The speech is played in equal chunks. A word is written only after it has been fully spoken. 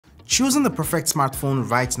Choosing the perfect smartphone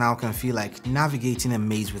right now can feel like navigating a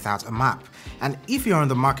maze without a map. And if you're on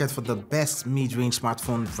the market for the best mid-range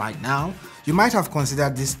smartphone right now, you might have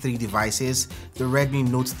considered these three devices: the Redmi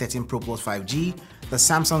Note 13 Pro Plus 5G, the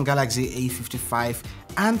Samsung Galaxy A55,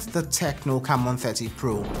 and the TECNO Camon 30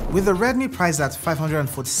 Pro. With the Redmi priced at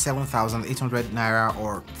 547,800 Naira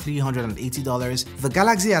or $380, the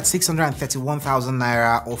Galaxy at 631,000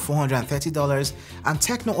 Naira or $430, and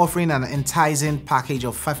TECNO offering an enticing package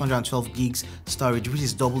of 512 gigs storage, which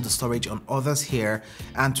is double the storage on others here,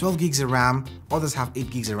 and 12 gigs of RAM, others have 8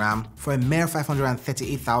 gigs of RAM, for a mere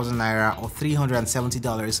 538,000 Naira or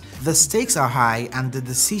 $370. The stakes are high and the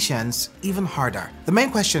decisions even harder. The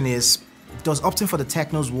main question is, does opting for the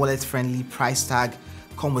TECNO's wallet-friendly price tag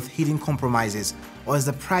come with hidden compromises, or is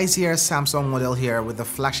the pricier Samsung model here with the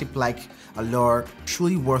flagship-like allure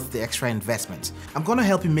truly worth the extra investment? I'm gonna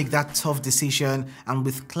help you make that tough decision and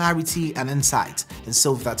with clarity and insight. And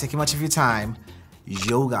so without taking much of your time,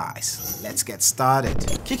 yo guys, let's get started.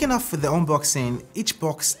 Kicking off with the unboxing, each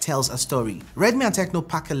box tells a story. Redmi and TECNO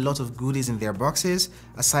pack a lot of goodies in their boxes,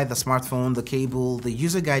 aside the smartphone, the cable, the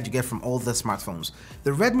user guide you get from all the smartphones.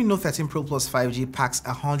 The Redmi Note 13 Pro Plus 5G packs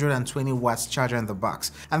 120 watts charger in the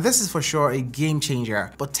box, and this is for sure a game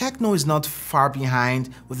changer. But TECNO is not far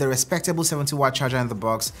behind with a respectable 70 watt charger in the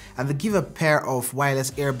box, and they give a pair of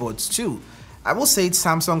wireless earbuds too. I will say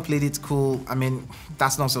Samsung played it cool. I mean,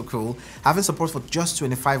 that's not so cool. Having support for just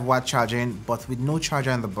 25 watt charging, but with no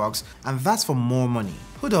charger in the box, and that's for more money.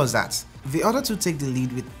 Who does that? The other two take the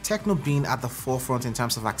lead, with TECNO being at the forefront in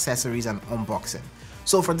terms of accessories and unboxing.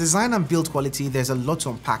 So for design and build quality, there's a lot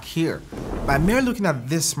to unpack here. By merely looking at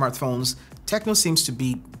these smartphones, TECNO seems to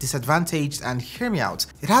be disadvantaged, and hear me out.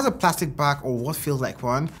 It has a plastic back, or what feels like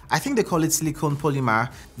one. I think they call it silicone polymer.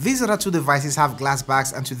 These other two devices have glass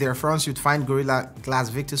backs, and to their fronts you'd find Gorilla Glass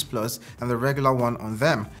Victus Plus and the regular one on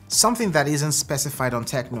them, something that isn't specified on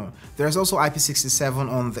TECNO. There's also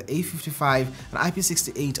IP67 on the A55 and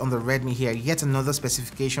IP68 on the Redmi here, yet another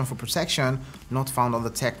specification for protection not found on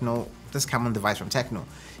the TECNO, this Camon device from TECNO.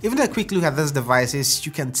 Even a quick look at these devices,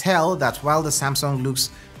 you can tell that while the Samsung looks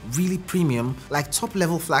really premium, like top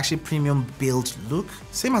level flagship premium build look,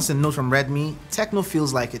 same as the Note from Redmi, TECNO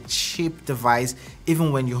feels like a cheap device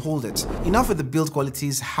even when you hold it. Enough with the build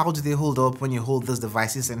qualities, how do they hold up when you hold these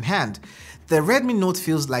devices in hand? The Redmi Note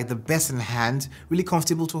feels like the best in hand, really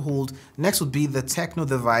comfortable to hold. Next would be the TECNO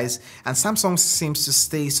device, and Samsung seems to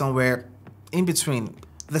stay somewhere in between.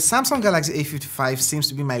 The Samsung Galaxy A55 seems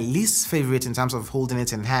to be my least favorite in terms of holding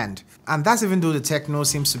it in hand, and that's even though the TECNO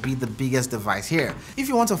seems to be the biggest device here. If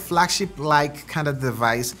you want a flagship-like kind of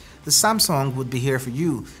device, the Samsung would be here for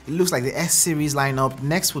you. It looks like the S series lineup.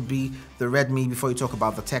 Next would be the Redmi before you talk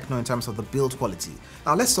about the TECNO in terms of the build quality.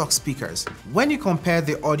 Now let's talk speakers. When you compare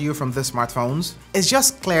the audio from the smartphones, it's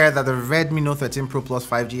just clear that the Redmi Note 13 Pro Plus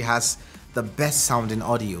 5G has the best sounding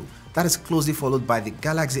audio. That is closely followed by the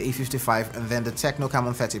Galaxy A55 and then the TECNO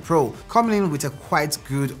Camon 30 Pro, coming in with a quite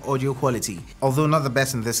good audio quality, although not the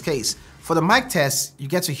best in this case. For the mic test, you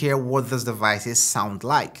get to hear what these devices sound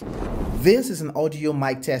like. This is an audio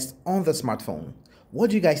mic test on the smartphone. What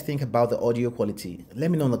do you guys think about the audio quality? Let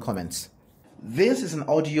me know in the comments. This is an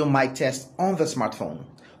audio mic test on the smartphone.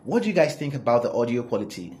 What do you guys think about the audio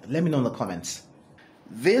quality? Let me know in the comments.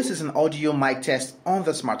 This is an audio mic test on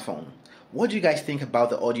the smartphone. What do you guys think about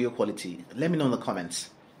the audio quality? Let me know in the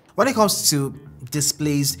comments. When it comes to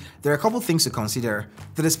displays, there are a couple things to consider.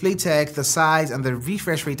 The display tech, the size, and the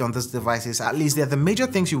refresh rate on these devices, at least they're the major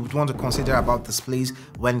things you would want to consider about displays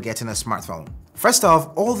when getting a smartphone. First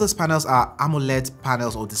off, all these panels are AMOLED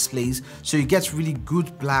panels or displays, so you get really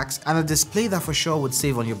good blacks and a display that for sure would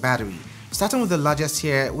save on your battery. Starting with the largest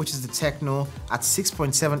here, which is the TECNO at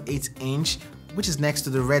 6.78 inch, which is next to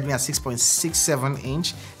the Redmi at 6.67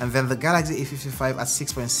 inch, and then the Galaxy A55 at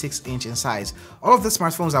 6.6 inch in size. All of the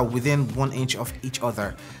smartphones are within 1 inch of each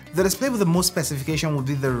other. The display with the most specification would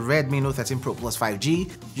be the Redmi Note 13 Pro Plus 5G.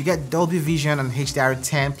 You get Dolby Vision and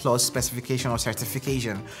HDR10 Plus specification or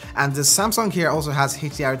certification, and the Samsung here also has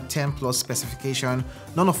HDR10 Plus specification,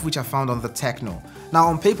 none of which are found on the TECNO. Now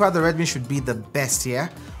on paper, the Redmi should be the best here.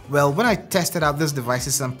 Well, when I tested out these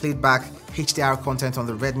devices and played back HDR content on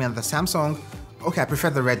the Redmi and the Samsung, okay, I prefer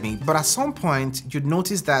the Redmi, but at some point you'd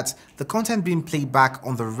notice that the content being played back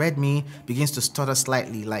on the Redmi begins to stutter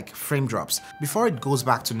slightly, like frame drops, before it goes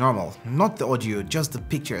back to normal. Not the audio, just the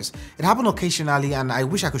pictures. It happened occasionally, and I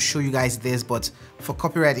wish I could show you guys this, but for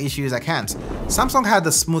copyright issues I can't. Samsung had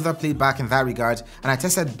the smoother playback in that regard, and I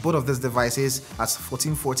tested both of these devices at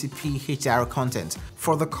 1440p HDR content.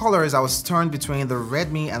 For the colors, I was torn between the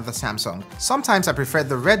Redmi and the Samsung. Sometimes I preferred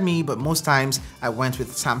the Redmi, but most times I went with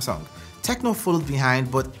Samsung. TECNO followed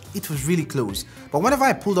behind, but it was really close. But whenever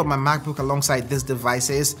I pulled up my MacBook alongside these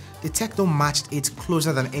devices, the TECNO matched it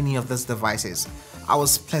closer than any of these devices. I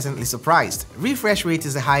was pleasantly surprised. Refresh rate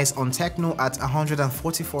is the highest on TECNO at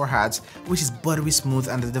 144Hz, which is buttery smooth,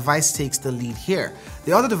 and the device takes the lead here.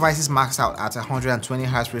 The other devices max out at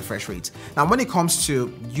 120Hz refresh rate. Now when it comes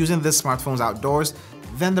to using these smartphones outdoors,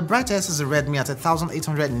 then the brightest is the Redmi at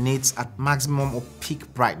 1800 nits at maximum or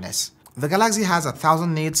peak brightness. The Galaxy has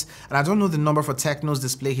 1000 nits, and I don't know the number for TECNO's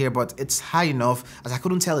display here, but it's high enough as I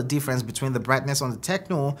couldn't tell the difference between the brightness on the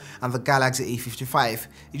TECNO and the Galaxy A55.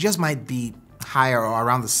 It just might be higher or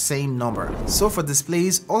around the same number. So for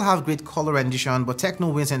displays, all have great color rendition, but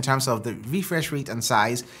TECNO wins in terms of the refresh rate and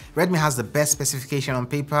size. Redmi has the best specification on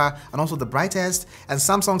paper and also the brightest, and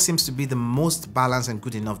Samsung seems to be the most balanced and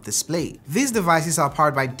good enough display. These devices are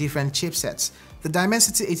powered by different chipsets. The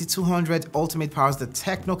Dimensity 8200 Ultimate powers the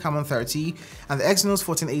TECNO Camon 30 and the Exynos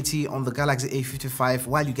 1480 on the Galaxy A55,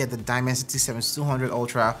 while you get the Dimensity 7200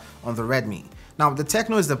 Ultra on the Redmi. Now, the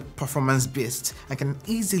TECNO is the performance beast and can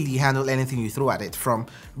easily handle anything you throw at it, from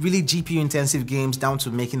really GPU intensive games down to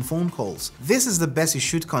making phone calls. This is the best you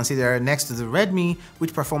should consider next to the Redmi,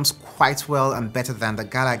 which performs quite well and better than the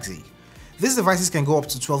Galaxy. These devices can go up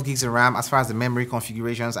to 12 gigs of RAM as far as the memory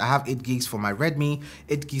configurations. I have 8 gigs for my Redmi,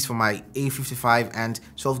 8 gigs for my A55, and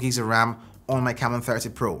 12 gigs of RAM on my Camon 30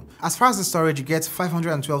 Pro. As far as the storage, you get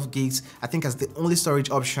 512 gigs, I think, as the only storage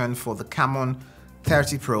option for the Camon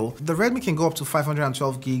 30 Pro. The Redmi can go up to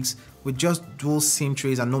 512 gigs with just dual SIM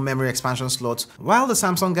trays and no memory expansion slots, while the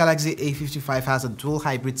Samsung Galaxy A55 has a dual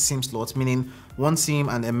hybrid SIM slot, meaning one SIM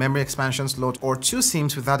and a memory expansion slot, or two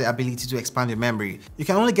SIMs without the ability to expand your memory. You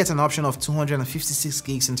can only get an option of 256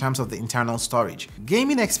 gigs in terms of the internal storage.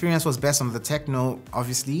 Gaming experience was best on the TECNO,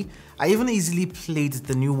 obviously. I even easily played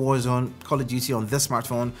the new Warzone Call of Duty on this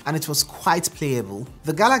smartphone, and it was quite playable.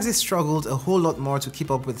 The Galaxy struggled a whole lot more to keep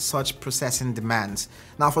up with such processing demands.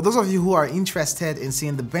 Now, for those of you who are interested in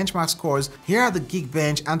seeing the benchmark scores, here are the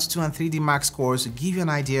Geekbench, Antutu and 3D Mark scores to give you an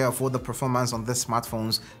idea of what the performance on these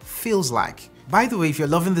smartphones feels like. By the way, if you're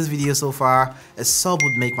loving this video so far, a sub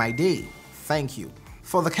would make my day. Thank you.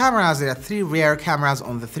 For the cameras, there are 3 rear cameras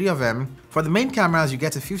on the 3 of them. For the main cameras, you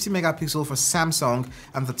get a 50 megapixel for Samsung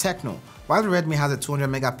and the TECNO, while the Redmi has a 200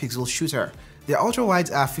 megapixel shooter. The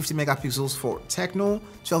ultra-wides are 50 megapixels for TECNO,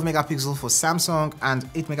 12 megapixels for Samsung, and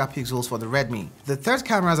 8 megapixels for the Redmi. The third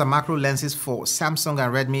cameras are macro lenses for Samsung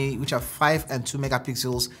and Redmi, which are 5 and 2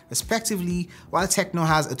 megapixels respectively, while TECNO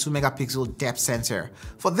has a 2 megapixel depth sensor.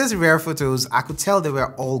 For these rare photos, I could tell they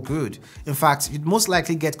were all good. In fact, you'd most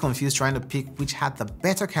likely get confused trying to pick which had the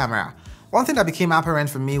better camera. One thing that became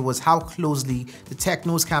apparent for me was how closely the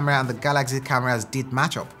TECNO's camera and the Galaxy cameras did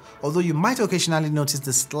match up, although you might occasionally notice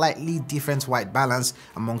the slightly different white balance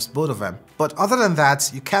amongst both of them. But other than that,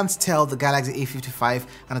 you can't tell the Galaxy A55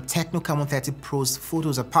 and the TECNO Camon 30 Pro's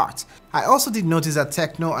photos apart. I also did notice that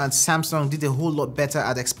TECNO and Samsung did a whole lot better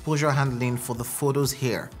at exposure handling for the photos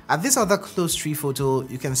here. At this other close tree photo,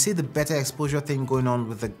 you can see the better exposure thing going on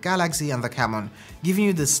with the Galaxy and the Camon, giving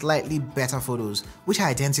you the slightly better photos, which are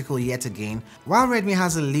identical yet again, while Redmi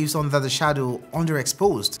has the leaves under the shadow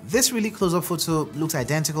underexposed. This really close-up photo looks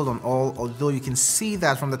identical on all, although you can see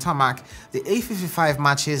that from the tarmac, the A55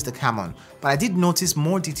 matches the Camon, but I did notice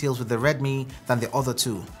more details with the Redmi than the other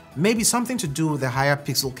two. Maybe something to do with the higher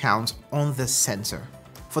pixel count on the sensor.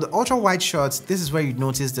 For the ultra-wide shots, this is where you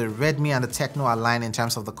notice the Redmi and the TECNO align in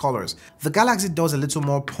terms of the colors. The Galaxy does a little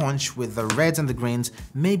more punch with the reds and the greens,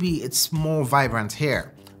 maybe it's more vibrant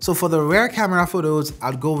here. So for the rear camera photos,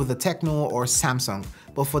 I'd go with the TECNO or Samsung.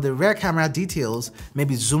 But for the rear camera details,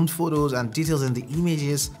 maybe zoomed photos and details in the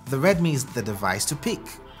images, the Redmi is the device to pick.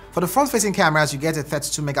 For the front-facing cameras, you get a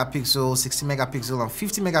 32 megapixel, 60 megapixel and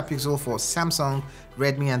 50 megapixel for Samsung,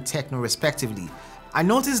 Redmi and TECNO respectively. I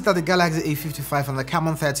noticed that the Galaxy A55 and the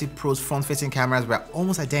Camon 30 Pro's front-facing cameras were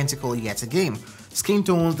almost identical yet again. Skin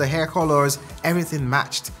tones, the hair colors, everything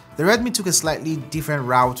matched. The Redmi took a slightly different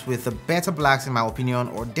route with the better blacks in my opinion,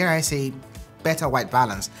 or dare I say, better white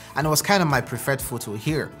balance, and it was kind of my preferred photo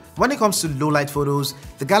here. When it comes to low light photos,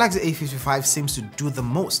 the Galaxy A55 seems to do the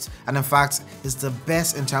most, and in fact is the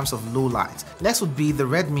best in terms of low light. Next would be the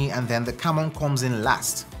Redmi, and then the Camon comes in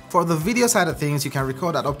last. For the video side of things, you can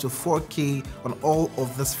record at up to 4K on all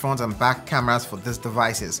of these front and back cameras for these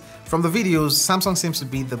devices. From the videos, Samsung seems to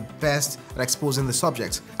be the best at exposing the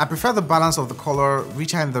subject. I prefer the balance of the color,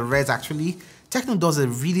 richer in the reds actually. TECNO does a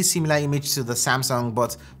really similar image to the Samsung,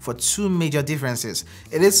 but for two major differences.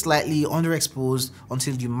 It is slightly underexposed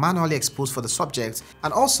until you manually expose for the subject,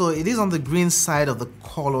 and also it is on the green side of the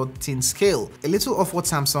color tint scale, a little off what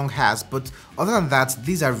Samsung has, but other than that,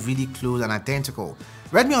 these are really close and identical.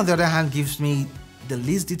 Redmi on the other hand gives me the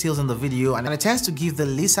least details in the video, and it tends to give the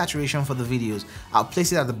least saturation for the videos. I'll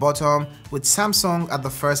place it at the bottom, with Samsung at the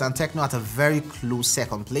first and TECNO at a very close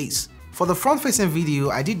second place. For the front-facing video,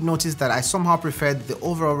 I did notice that I somehow preferred the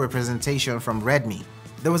overall representation from Redmi.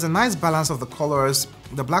 There was a nice balance of the colors.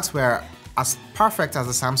 The blacks were as perfect as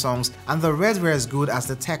the Samsungs, and the reds were as good as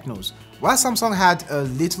the TECNOs. While Samsung had a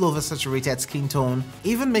little oversaturated skin tone,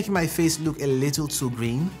 even making my face look a little too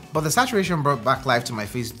green, but the saturation brought back life to my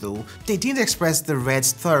face though, they didn't express the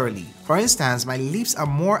reds thoroughly. For instance, my lips are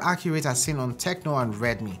more accurate as seen on TECNO and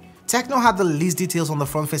Redmi. TECNO had the least details on the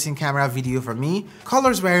front-facing camera video for me,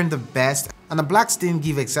 colors weren't the best, and the blacks didn't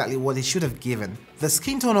give exactly what it should have given. The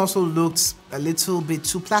skin tone also looked a little bit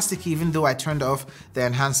too plasticky even though I turned off the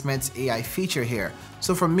enhancement AI feature here.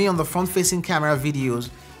 So for me on the front-facing camera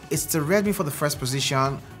videos, it's the Redmi for the first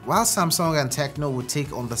position, while Samsung and TECNO would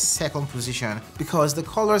take on the second position because the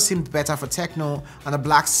colors seemed better for TECNO and the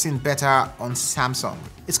blacks seemed better on Samsung.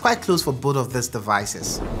 It's quite close for both of these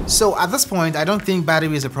devices. So at this point, I don't think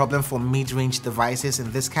battery is a problem for mid-range devices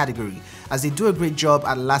in this category, as they do a great job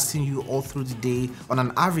at lasting you all through the day on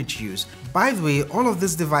an average use. By the way, all of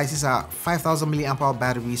these devices are 5000 mAh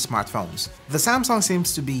battery smartphones. The Samsung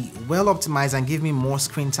seems to be well optimized and give me more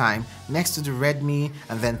screen time next to the Redmi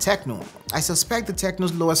and then TECNO. I suspect the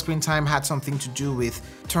TECNO's lower screen time had something to do with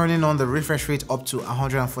turning on the refresh rate up to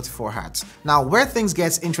 144 Hz. Now where things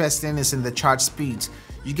get interesting is in the charge speed.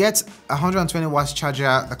 You get a 120 watts charger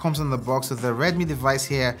that comes in the box with the Redmi device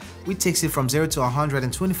here, which takes it from 0 to 100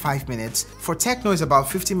 in 25 minutes. For TECNO it's about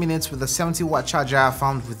 50 minutes with a 70 watt charger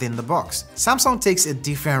found within the box. Samsung takes a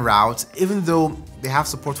different route. Even though they have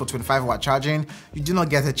support for 25 watt charging, you do not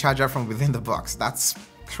get a charger from within the box. That's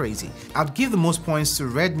crazy. I'd give the most points to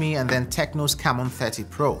Redmi and then TECNO's Camon 30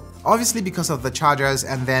 Pro. Obviously because of the chargers,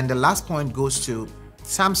 and then the last point goes to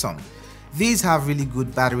Samsung. These have really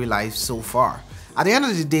good battery life so far. At the end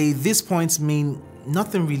of the day, these points mean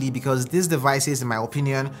nothing really because these devices, in my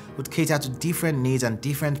opinion, would cater to different needs and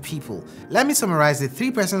different people. Let me summarize the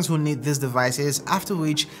 3 persons who need these devices, after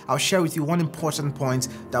which I'll share with you one important point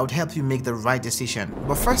that would help you make the right decision.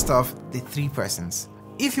 But first off, the 3 persons.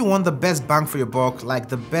 If you want the best bang for your buck, like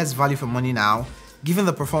the best value for money now, given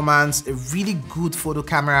the performance, a really good photo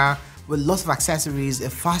camera, with lots of accessories, a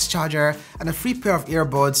fast charger, and a free pair of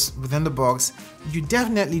earbuds within the box, you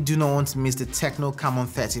definitely do not want to miss the TECNO Camon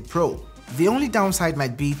 30 Pro. The only downside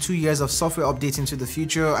might be 2 years of software updates into the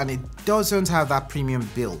future, and it doesn't have that premium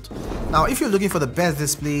build. Now if you're looking for the best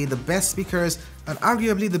display, the best speakers, and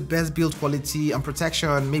arguably the best build quality and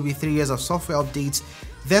protection, maybe 3 years of software updates,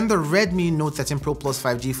 then the Redmi Note 13 Pro Plus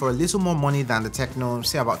 5G for a little more money than the TECNO,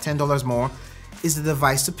 say about $10 more, is the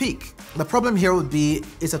device to pick. The problem here would be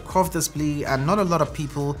it's a curved display and not a lot of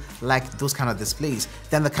people like those kind of displays.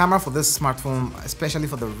 Then the camera for this smartphone, especially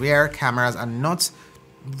for the rear cameras, are not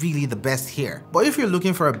really the best here. But if you're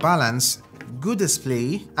looking for a balance, good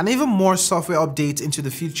display, and even more software updates into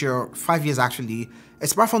the future, 5 years actually, a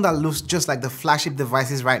smartphone that looks just like the flagship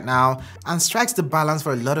devices right now and strikes the balance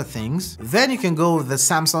for a lot of things, then you can go with the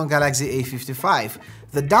Samsung Galaxy A55.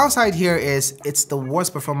 The downside here is it's the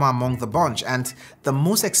worst performer among the bunch and the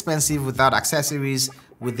most expensive without accessories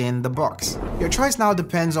within the box. Your choice now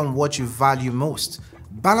depends on what you value most: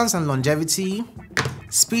 balance and longevity,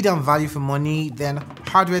 speed and value for money, then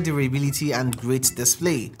hardware durability and great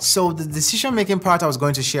display. So the decision making part I was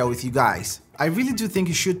going to share with you guys. I really do think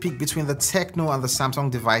you should pick between the TECNO and the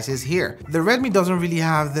Samsung devices here. The Redmi doesn't really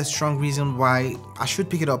have the strong reason why I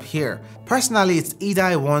should pick it up here. Personally, it's either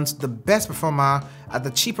I want the best performer at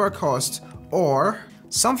the cheaper cost or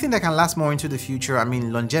something that can last more into the future, I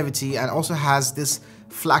mean longevity, and also has this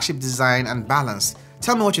flagship design and balance.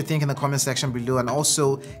 Tell me what you think in the comment section below, and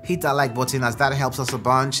also hit that like button as that helps us a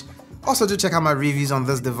bunch. Also do check out my reviews on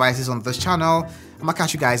these devices on this channel. I'm gonna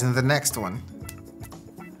catch you guys in the next one.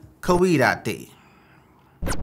 Day.